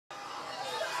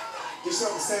Do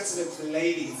something sensitive for the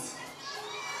ladies.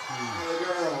 And the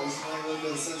girls. Like a little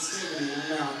bit of sensitivity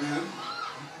now and then.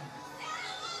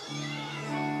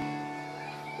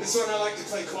 This one I like to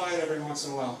play quiet every once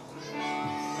in a while.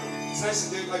 It's nice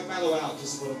to do, like, mellow out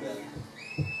just a little bit.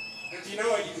 And if you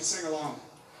know it, you can sing along.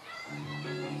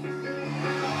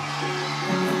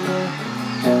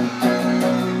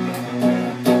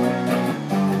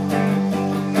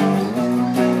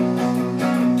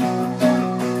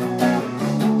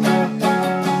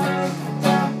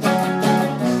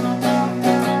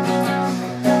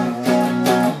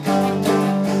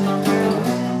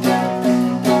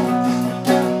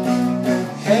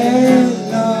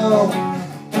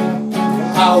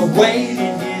 I'm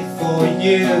waiting here for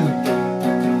you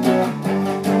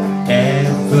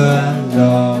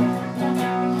Everlong.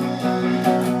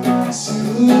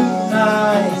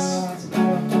 Tonight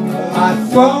I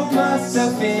throw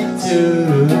myself into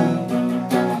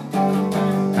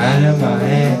out of my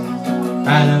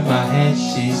head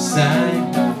she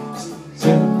sang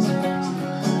do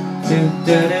do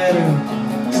do do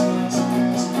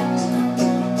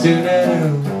do do.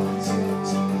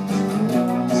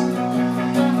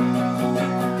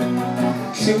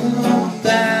 Cool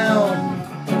down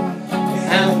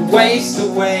and waste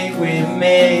away with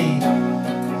me,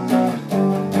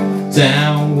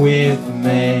 down with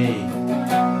me.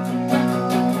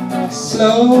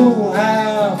 Slow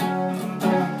how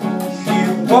you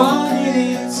wanted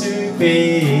it to be.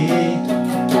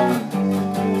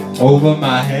 Over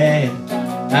my head,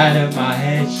 out of my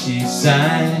head she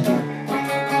sang.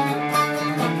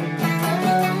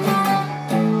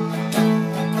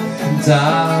 And I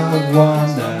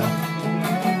wonder,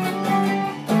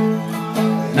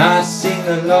 and I sing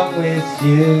along with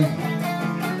you.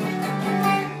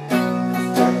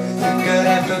 Think I'd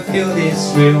ever feel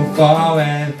this real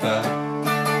forever.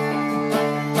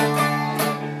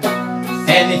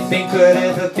 Anything could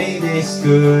ever be this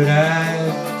good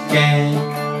again.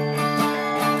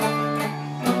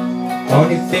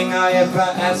 Only thing I ever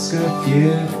ask of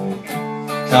you,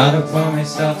 gotta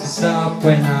promise not to stop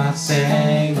when I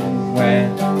sing.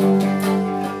 When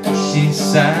she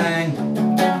sang,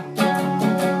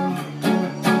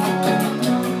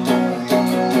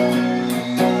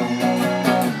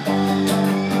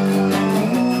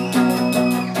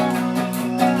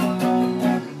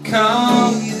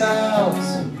 come out,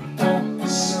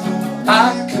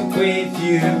 I can breathe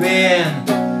you in,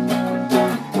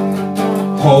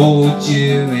 hold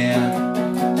you in.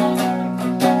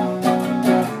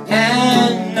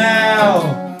 And now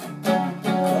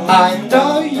I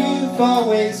know you've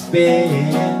always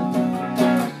been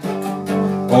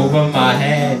over my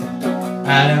head,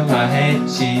 out of my head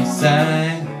she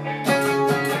sang.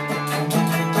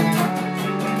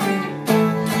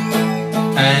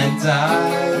 And I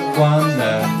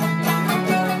wonder,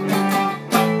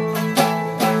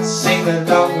 sing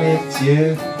along with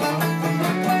you.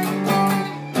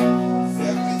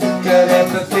 Could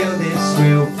ever feel this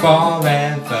real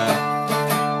forever.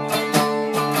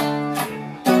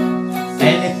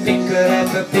 Anything could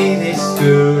ever be this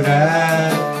good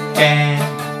again.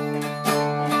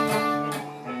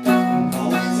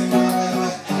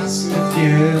 Ask of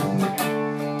you,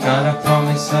 gotta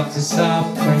promise not to stop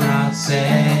when I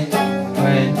say,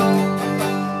 when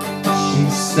she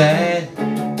said.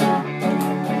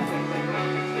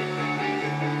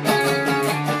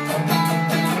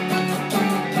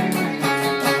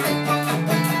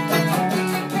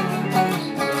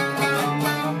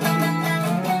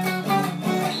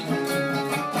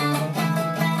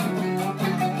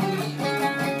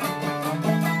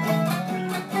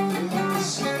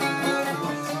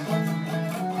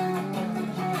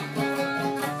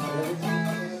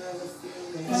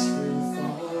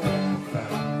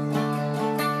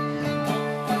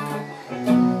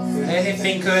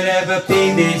 Anything could ever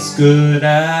be this good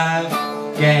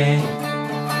again.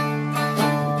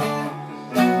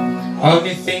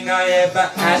 Only thing I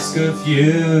ever ask of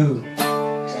you,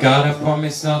 gotta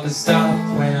promise not to stop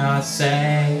when I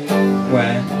say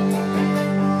when.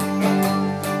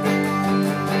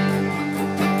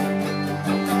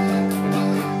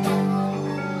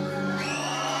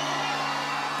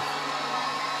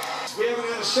 We haven't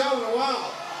had a show in a while.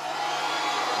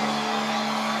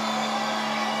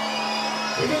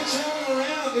 We've been traveling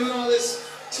around doing all this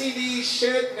TV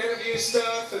shit and interview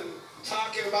stuff and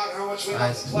talking about how much we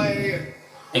like to play, and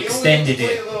we extended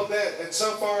only it a little bit, and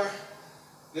so far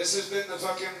this has been the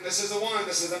fucking, this is the one,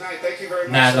 this is the night. Thank you very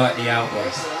much. now like the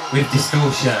album with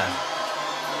distortion.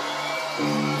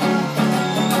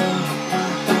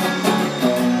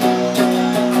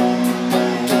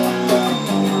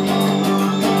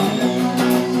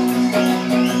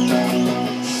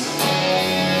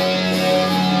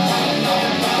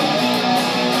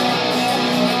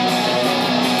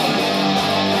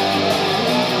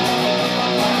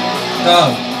 go.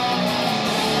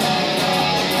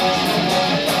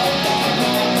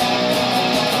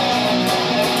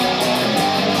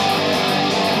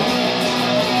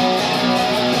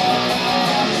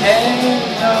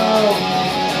 Hello,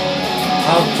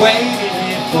 I've waited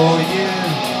here for you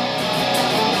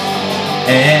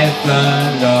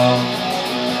everlong.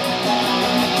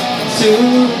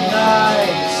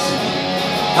 Tonight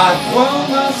I've thrown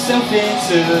myself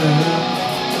into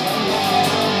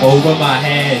over my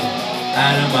head,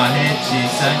 out of my head, she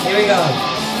sang. Here we go.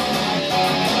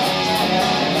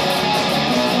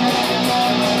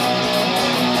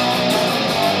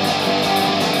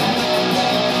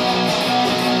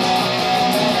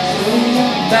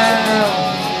 Down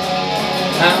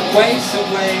and waste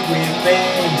away with me,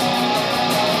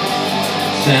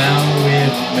 down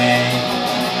with me,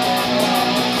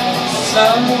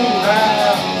 slow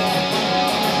round,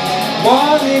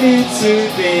 wanted it to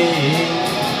be,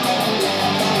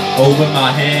 over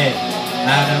my head,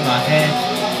 out of my head.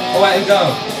 Oh, wait, we go.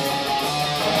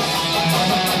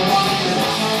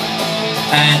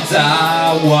 And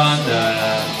I wonder,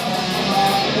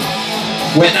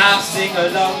 when I sing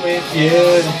along with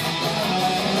you,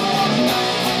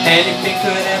 anything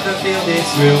could ever feel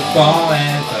this real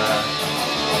forever.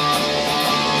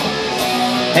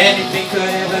 Anything could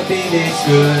ever be this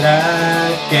good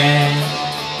again.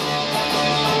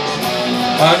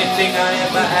 Only thing I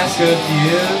ever ask of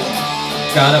you,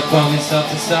 gotta promise not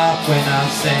to stop when I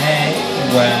say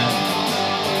when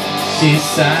she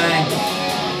sang.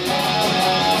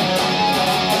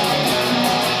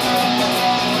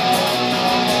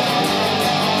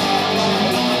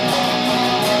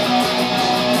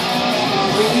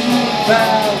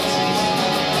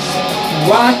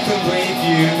 I can breathe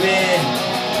you in,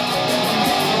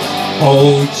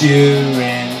 hold you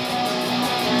in,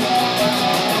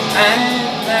 and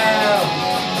now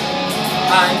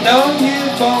I know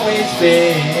you've always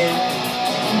been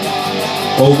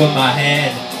over my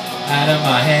head, out of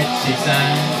my head, she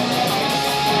sang.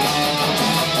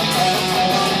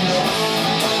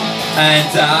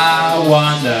 And I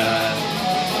wonder,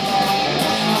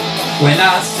 when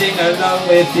I sing along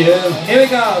with you, here we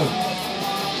go.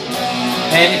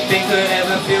 Anything could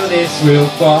ever feel this real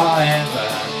forever.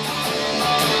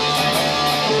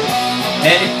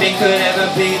 Anything could ever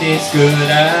be this good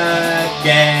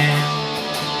again.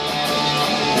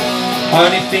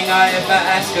 Only thing I ever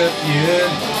ask of you,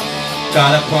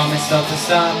 gotta promise not to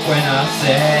stop when I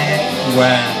say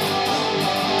when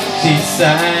she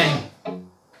sang.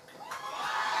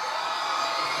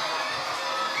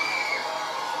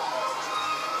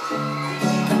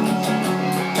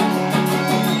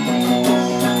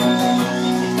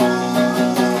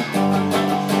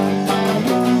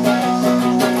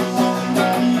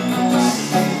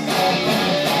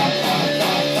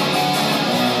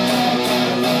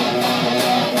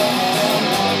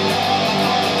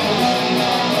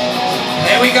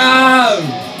 Here we go!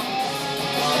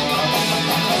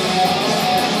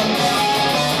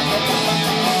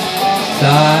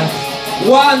 I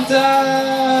wonder,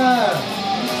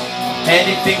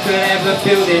 anything could ever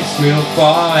feel this real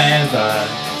forever.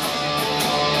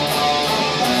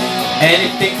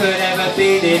 Anything could ever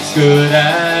be this good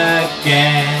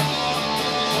again.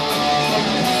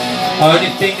 Only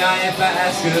thing I ever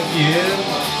ask of you,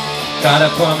 gotta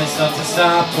promise not to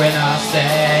stop when I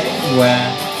say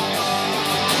when.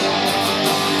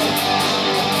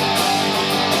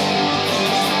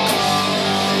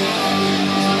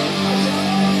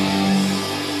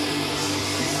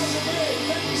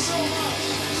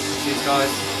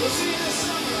 Guys.